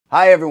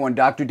Hi everyone,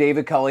 Dr.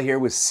 David Kulla here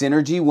with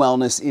Synergy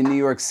Wellness in New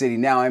York City.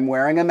 Now I'm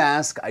wearing a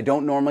mask. I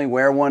don't normally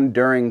wear one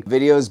during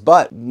videos,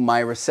 but my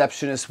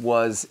receptionist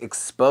was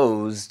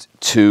exposed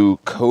to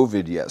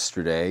COVID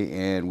yesterday,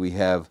 and we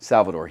have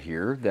Salvador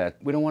here that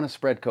we don't want to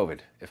spread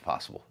COVID if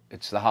possible.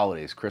 It's the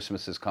holidays,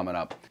 Christmas is coming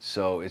up,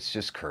 so it's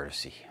just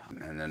courtesy.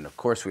 And then of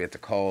course we have to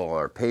call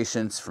our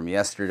patients from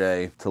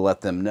yesterday to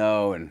let them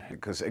know, and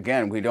because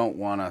again, we don't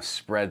want to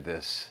spread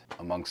this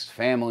amongst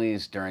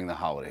families during the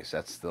holidays.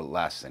 That's the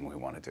last thing we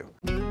want to do.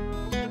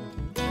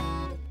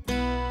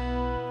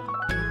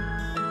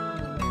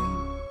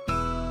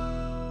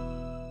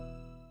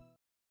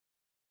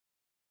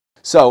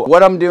 So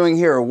what I'm doing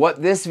here, or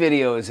what this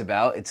video is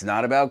about, it's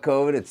not about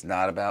COVID, it's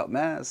not about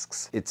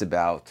masks. It's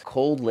about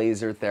cold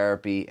laser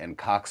therapy and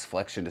Cox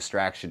flexion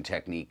distraction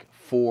technique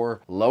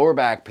for lower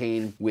back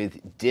pain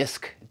with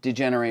disc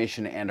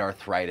degeneration and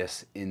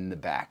arthritis in the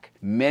back.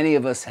 Many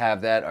of us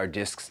have that. Our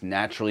discs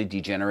naturally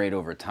degenerate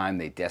over time.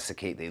 They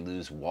desiccate, they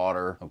lose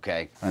water,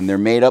 okay? And they're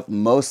made up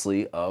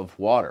mostly of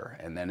water.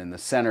 And then in the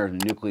center,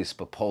 nucleus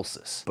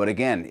pulposus. But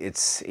again,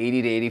 it's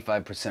 80 to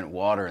 85%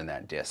 water in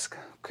that disc.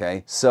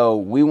 Okay, so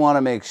we want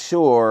to make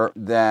sure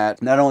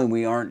that not only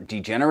we aren't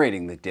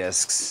degenerating the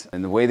discs,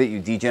 and the way that you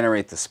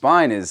degenerate the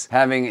spine is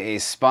having a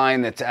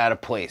spine that's out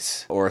of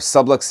place or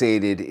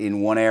subluxated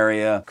in one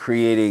area,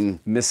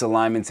 creating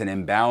misalignments and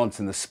imbalance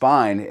in the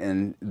spine,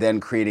 and then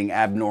creating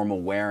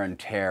abnormal wear and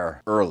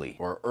tear early,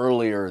 or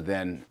earlier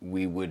than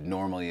we would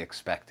normally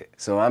expect it.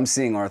 So I'm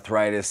seeing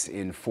arthritis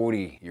in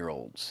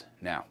 40-year-olds.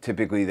 Now,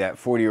 typically that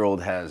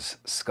 40-year-old has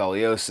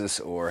scoliosis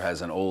or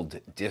has an old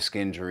disc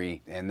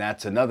injury, and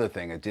that's another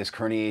thing. A disc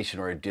herniation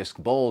or a disc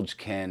bulge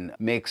can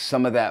make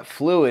some of that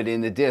fluid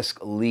in the disc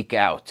leak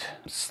out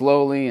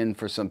slowly, and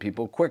for some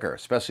people quicker,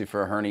 especially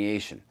for a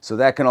herniation. So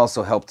that can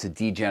also help to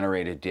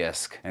degenerate a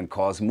disc and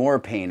cause more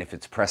pain if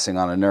it's pressing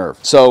on a nerve.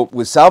 So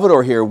with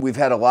Salvador here, we've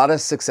had a lot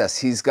of success.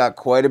 He's got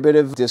quite a bit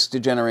of disc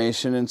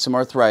degeneration and some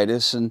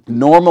arthritis, and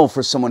normal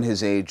for someone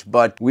his age,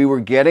 but we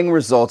were getting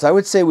results. I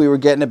would say we were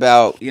getting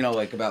about,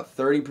 like about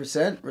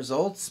 30%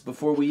 results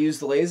before we used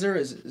the laser.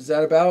 Is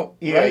that about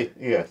right?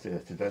 Yes,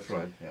 that's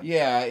right.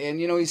 Yeah, and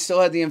he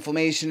still had the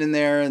inflammation in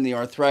there and the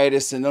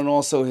arthritis, and then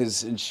also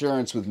his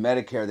insurance with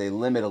Medicare, they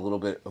limit a little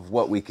bit of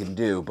what we can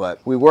do,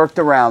 but we worked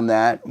around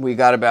that. We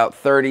got about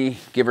 30,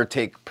 give or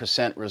take,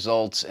 %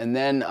 results, and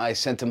then I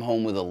sent him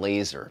home with a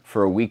laser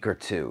for a week or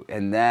two,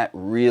 and that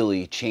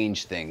really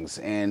changed things.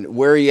 And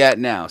where are you at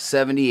now?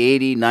 70,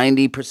 80,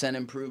 90%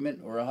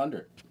 improvement, or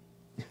 100?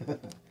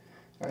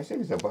 I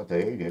think it's about the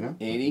 80,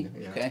 80?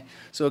 Yeah. Okay.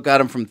 So it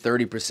got him from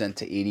 30%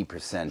 to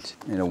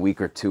 80% in a week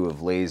or two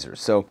of laser.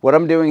 So what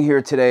I'm doing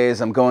here today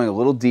is I'm going a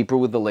little deeper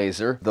with the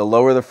laser. The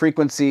lower the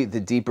frequency, the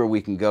deeper we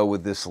can go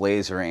with this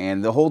laser.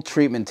 And the whole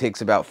treatment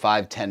takes about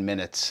 5-10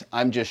 minutes.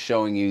 I'm just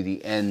showing you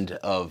the end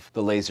of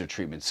the laser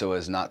treatment so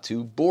as not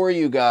to bore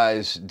you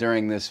guys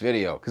during this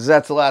video, because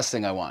that's the last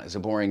thing I want, is a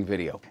boring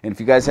video. And if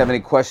you guys have any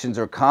questions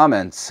or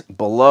comments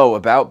below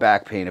about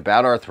back pain,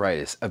 about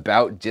arthritis,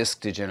 about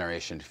disc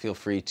degeneration, feel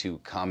free to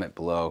comment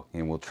below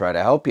and we'll try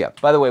to help you.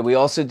 By the way, we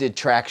also did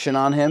traction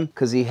on him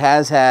because he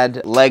has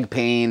had leg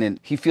pain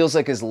and he feels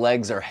like his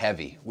legs are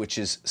heavy, which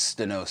is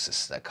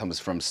stenosis. That comes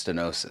from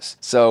stenosis.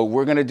 So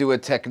we're going to do a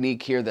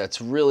technique here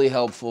that's really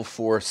helpful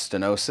for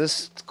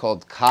stenosis. It's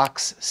called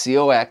Cox,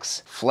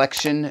 C-O-X,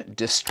 flexion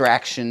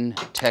distraction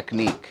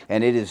technique.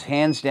 And it is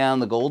hands down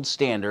the gold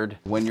standard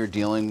when you're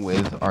dealing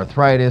with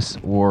arthritis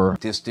or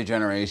disc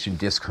degeneration,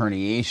 disc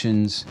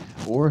herniations,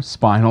 or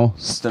spinal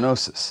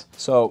stenosis.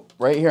 So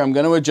right here, I'm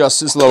going to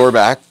adjust his lower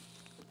back.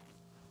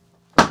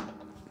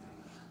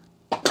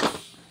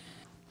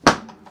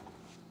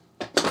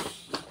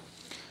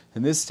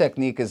 And this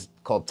technique is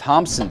called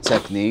Thompson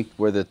technique,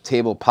 where the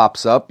table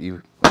pops up.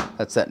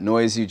 That's that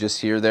noise you just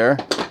hear there.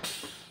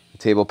 The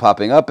table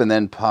popping up and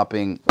then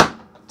popping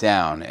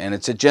down. And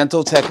it's a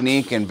gentle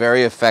technique and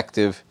very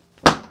effective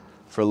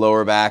for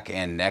lower back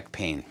and neck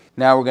pain.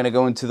 Now we're going to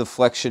go into the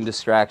flexion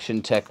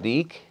distraction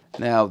technique.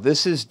 Now,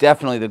 this is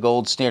definitely the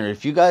gold standard.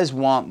 If you guys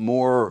want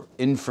more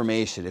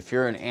information, if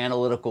you're an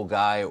analytical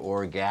guy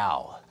or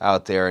gal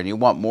out there and you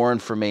want more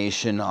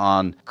information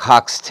on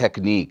Cox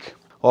technique,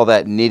 all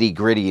that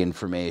nitty-gritty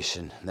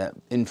information, that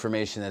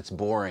information that's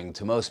boring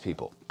to most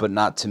people, but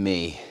not to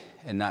me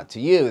and not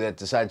to you that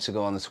decides to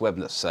go on this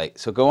website.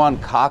 So go on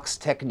Cox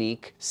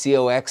Technique,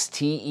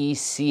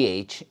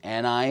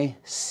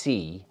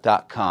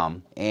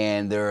 COXTECHNIC.com,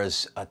 and there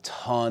is a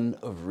ton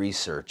of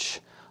research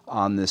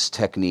on this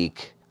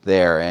technique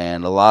there,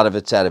 and a lot of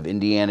it's out of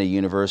Indiana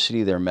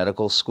University, their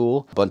medical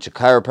school. A bunch of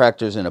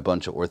chiropractors and a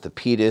bunch of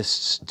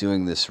orthopedists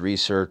doing this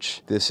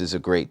research. This is a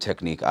great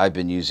technique. I've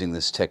been using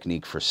this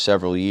technique for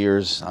several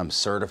years. I'm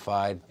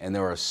certified, and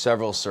there are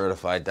several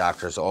certified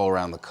doctors all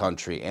around the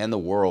country and the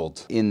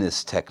world in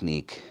this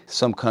technique.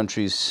 Some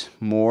countries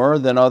more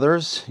than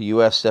others.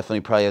 US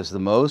definitely probably has the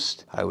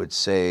most. I would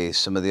say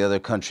some of the other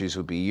countries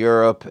would be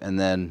Europe, and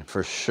then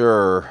for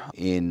sure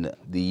in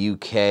the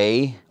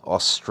UK,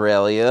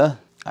 Australia,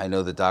 I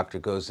know the doctor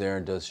goes there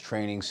and does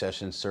training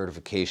sessions,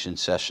 certification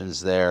sessions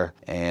there,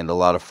 and a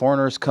lot of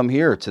foreigners come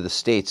here to the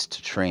States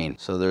to train.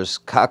 So there's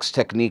Cox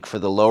technique for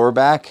the lower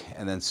back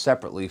and then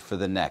separately for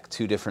the neck,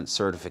 2 different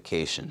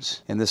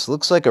certifications. And this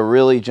looks like a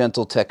really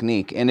gentle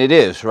technique, and it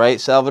is, right,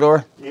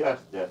 Salvador? Yes,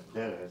 that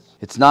is.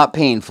 It's not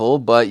painful,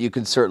 but you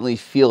can certainly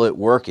feel it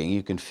working.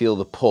 You can feel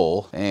the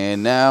pull.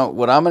 And now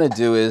what I'm gonna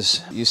do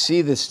is, you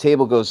see this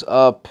table goes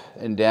up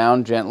and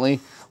down gently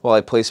while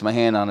I place my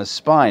hand on his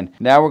spine.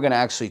 Now we're gonna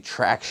actually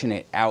traction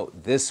it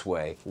out this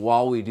way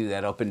while we do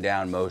that up and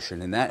down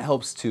motion. And that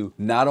helps to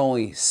not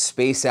only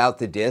space out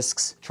the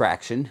discs,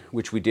 traction,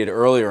 which we did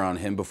earlier on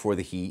him before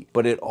the heat,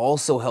 but it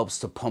also helps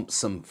to pump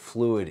some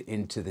fluid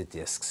into the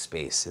disc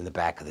space, in the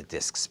back of the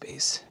disc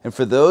space. And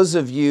for those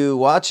of you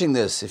watching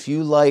this, if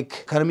you like,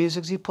 what kind of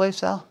music do you play,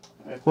 Sal?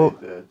 I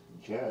play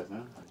jazz,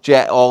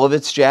 huh? All of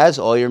it's jazz,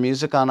 all your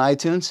music on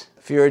iTunes?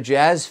 If you're a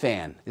jazz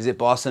fan, is it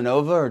bossa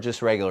nova or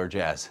just regular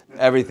jazz?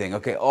 Everything,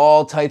 okay,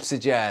 all types of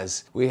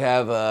jazz. We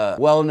have a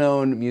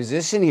well-known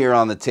musician here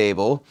on the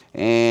table,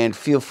 and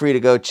feel free to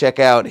go check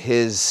out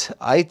his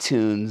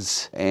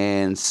iTunes,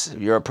 and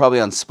you're probably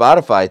on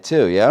Spotify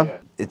too, yeah?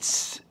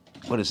 It's,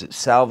 what is it,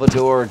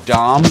 Salvador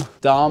Dom?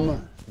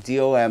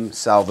 D-O-M,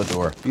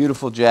 Salvador.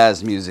 Beautiful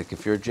jazz music.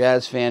 If you're a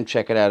jazz fan,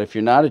 check it out. If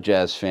you're not a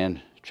jazz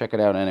fan, check it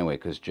out anyway,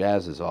 because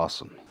jazz is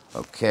awesome.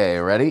 Okay,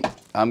 ready?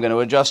 I'm going to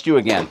adjust you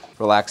again.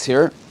 Relax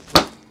here.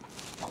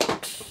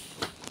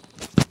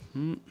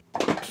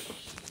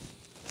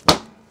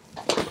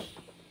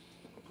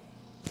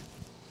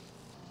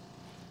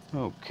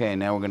 Okay,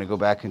 now we're going to go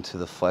back into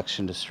the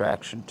flexion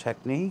distraction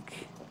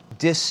technique.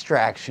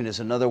 Distraction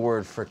is another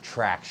word for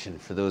traction,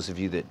 for those of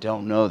you that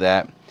don't know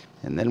that.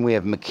 And then we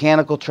have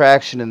mechanical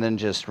traction and then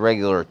just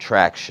regular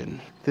traction.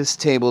 This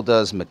table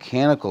does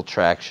mechanical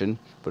traction,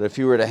 but if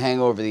you were to hang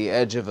over the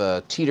edge of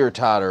a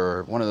teeter-totter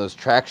or one of those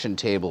traction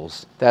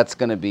tables, that's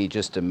going to be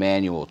just a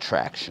manual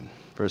traction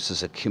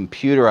versus a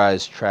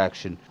computerized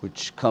traction,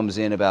 which comes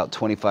in about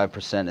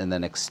 25% and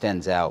then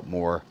extends out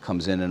more,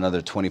 comes in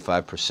another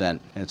 25%,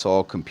 and it's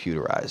all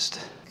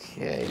computerized.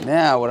 Okay,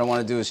 now what I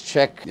want to do is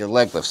check your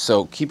leg lift.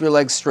 So keep your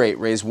legs straight.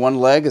 Raise one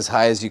leg as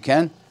high as you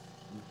can.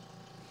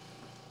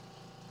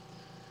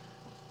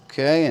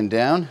 Okay, and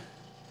down.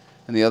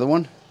 And the other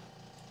one.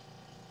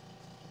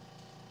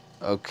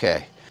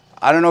 Okay.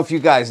 I don't know if you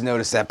guys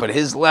noticed that, but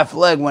his left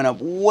leg went up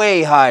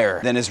way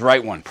higher than his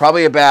right one.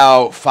 Probably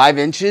about 5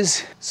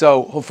 inches.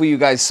 So hopefully you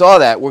guys saw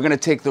that. We're gonna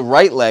take the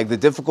right leg, the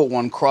difficult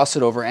one, cross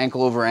it over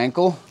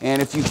ankle.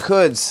 And if you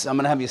could, I'm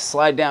gonna have you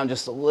slide down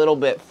just a little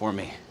bit for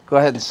me. Go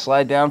ahead and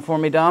slide down for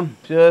me, Dom.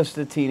 Just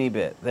a teeny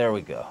bit. There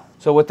we go.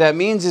 So what that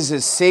means is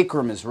his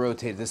sacrum is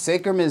rotated. The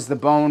sacrum is the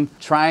bone,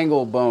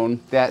 triangle bone,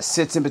 that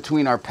sits in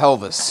between our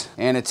pelvis.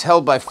 And it's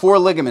held by 4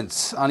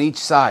 ligaments on each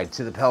side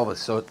to the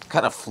pelvis. So it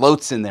kind of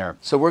floats in there.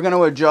 So we're going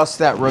to adjust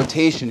that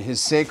rotation. His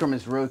sacrum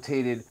is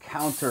rotated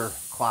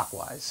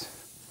counterclockwise.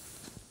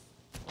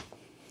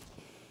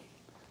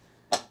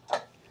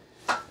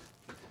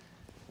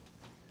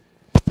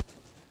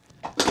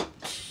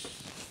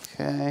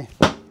 Okay.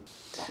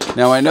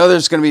 Now I know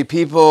there's going to be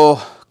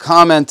people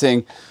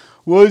commenting,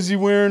 was he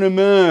wearing a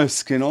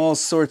mask? And all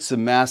sorts of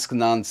mask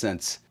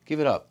nonsense. Give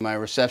it up. My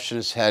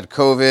receptionist had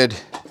COVID.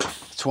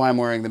 That's why I'm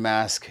wearing the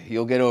mask.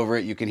 You'll get over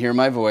it. You can hear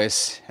my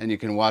voice and you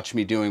can watch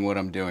me doing what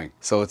I'm doing.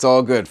 So it's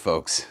all good,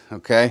 folks.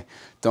 Okay?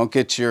 Don't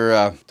get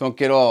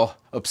all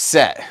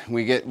upset.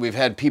 We've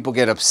had people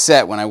get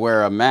upset when I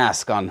wear a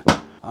mask on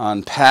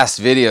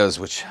past videos,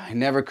 which I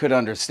never could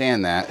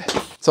understand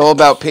that. It's all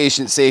about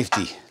patient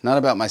safety, not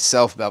about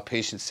myself, about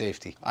patient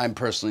safety. I'm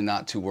personally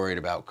not too worried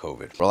about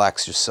COVID.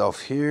 Relax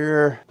yourself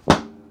here.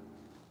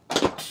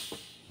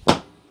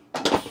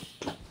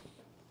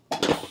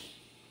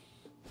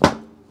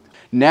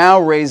 Now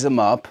raise them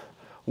up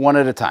one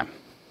at a time.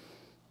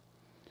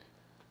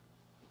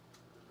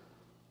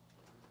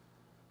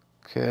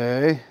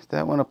 Okay,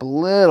 that went up a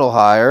little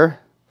higher.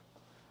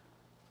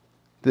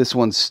 This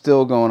one's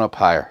still going up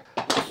higher.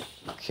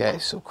 Okay,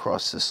 so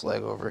cross this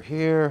leg over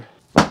here.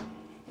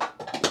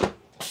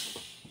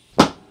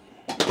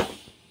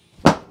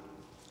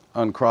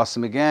 Uncross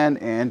them again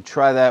and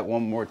try that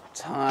one more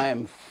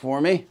time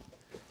for me.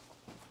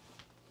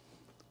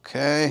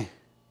 Okay.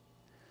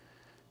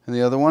 And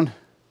the other one.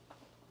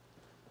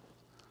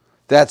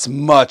 That's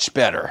much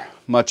better,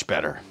 much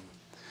better.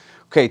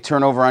 Okay,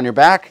 turn over on your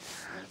back.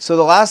 So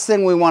the last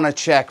thing we want to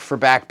check for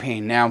back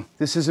pain. Now,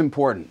 this is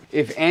important.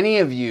 If any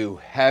of you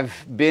have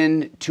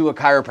been to a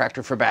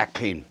chiropractor for back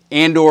pain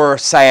and or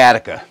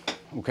sciatica,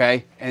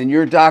 okay, and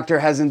your doctor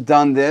hasn't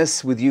done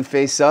this with you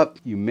face up,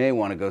 you may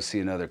want to go see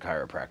another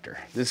chiropractor.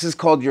 This is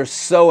called your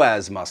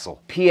psoas muscle,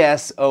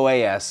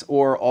 P-S-O-A-S,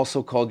 or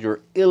also called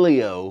your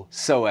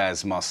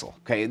iliopsoas muscle.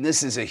 Okay, and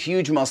this is a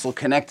huge muscle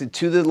connected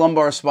to the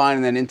lumbar spine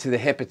and then into the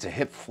hip. It's a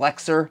hip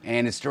flexor,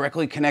 and it's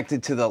directly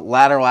connected to the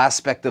lateral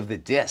aspect of the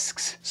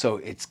discs. So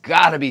it's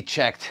got to be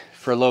checked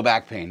for low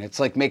back pain. It's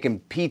like making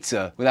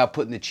pizza without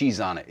putting the cheese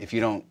on it. If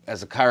you don't,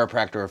 as a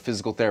chiropractor or a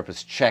physical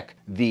therapist, check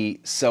the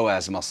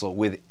psoas muscle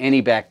with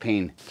any back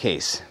pain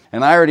case.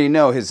 And I already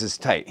know his is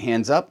tight.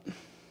 Hands up.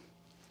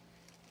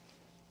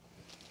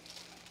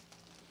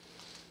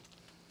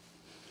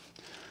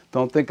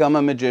 Don't think I'm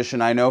a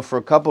magician. I know for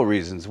a couple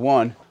reasons.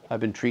 One, I've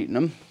been treating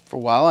him for a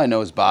while. I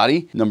know his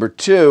body. Number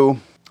two,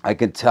 I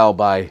can tell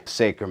by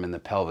sacrum and the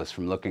pelvis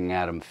from looking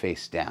at him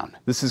face down.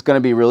 This is going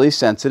to be really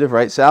sensitive,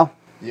 right, Sal?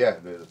 Yeah,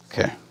 it is.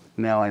 Okay.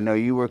 Now, I know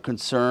you were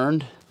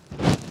concerned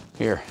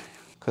here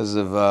because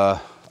of our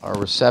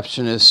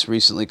receptionist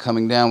recently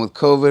coming down with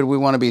COVID. We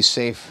want to be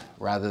safe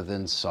rather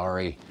than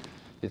sorry.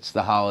 It's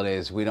the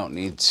holidays. We don't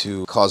need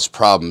to cause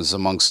problems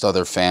amongst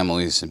other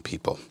families and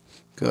people.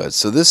 Good.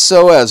 So this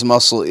psoas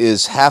muscle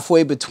is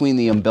halfway between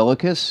the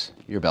umbilicus,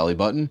 your belly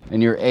button,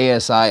 and your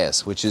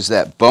ASIS, which is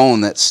that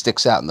bone that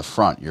sticks out in the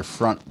front,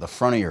 the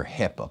front of your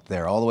hip up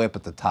there, all the way up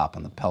at the top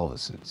on the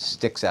pelvis. It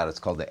sticks out. It's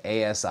called the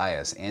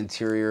ASIS,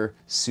 anterior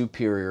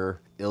superior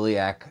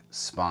iliac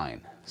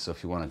spine. So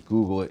if you want to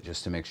Google it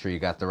just to make sure you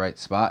got the right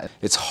spot.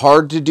 It's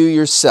hard to do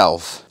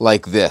yourself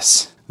like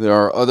this. There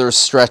are other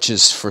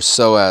stretches for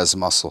psoas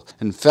muscle.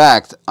 In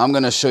fact, I'm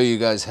going to show you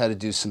guys how to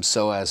do some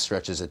psoas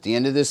stretches. At the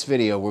end of this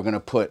video, we're going to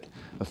put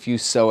a few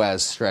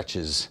psoas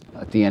stretches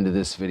at the end of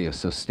this video.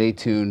 So stay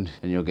tuned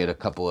and you'll get a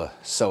couple of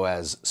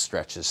psoas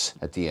stretches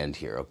at the end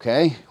here,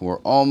 okay? We're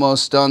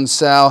almost done,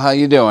 Sal. How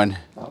you doing?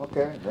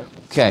 Okay.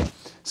 Okay.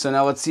 So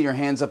now let's see your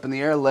hands up in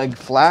the air, leg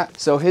flat.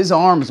 So his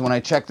arms, when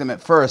I checked him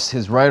at first,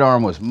 his right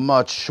arm was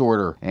much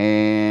shorter.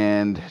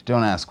 And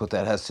don't ask what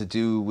that has to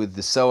do with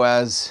the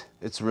psoas.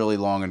 It's really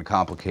long and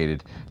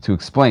complicated to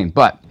explain.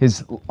 But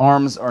his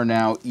arms are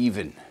now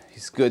even.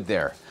 He's good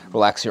there.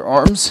 Relax your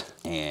arms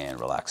and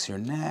relax your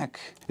neck.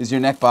 Is your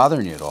neck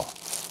bothering you at all?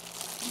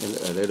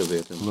 A little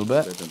bit. A little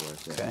bit?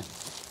 Okay.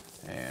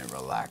 And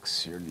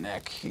relax your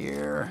neck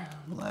here.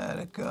 Let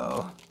it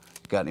go.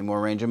 Got any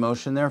more range of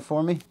motion there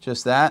for me?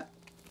 Just that?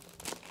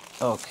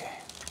 Okay.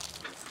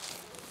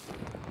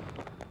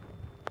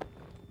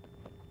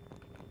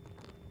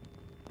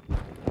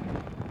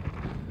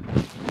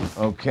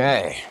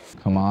 Okay.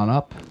 Come on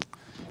up.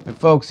 And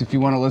folks, if you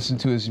want to listen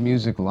to his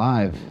music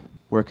live,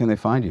 where can they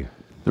find you?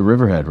 The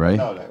Riverhead, right?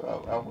 No,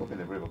 I work in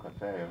the River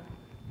Cafe.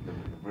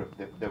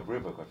 The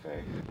River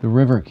Cafe. The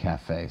River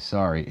Cafe,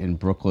 sorry, in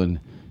Brooklyn,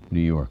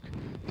 New York.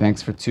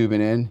 Thanks for tuning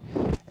in,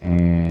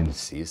 and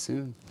see you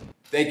soon.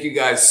 Thank you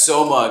guys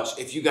so much.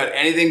 If you got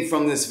anything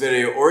from this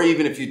video, or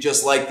even if you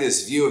just like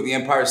this view of the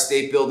Empire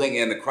State Building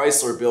and the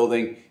Chrysler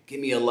Building, give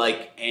me a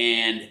like,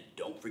 and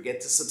don't forget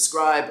to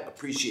subscribe.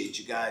 Appreciate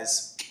you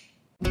guys.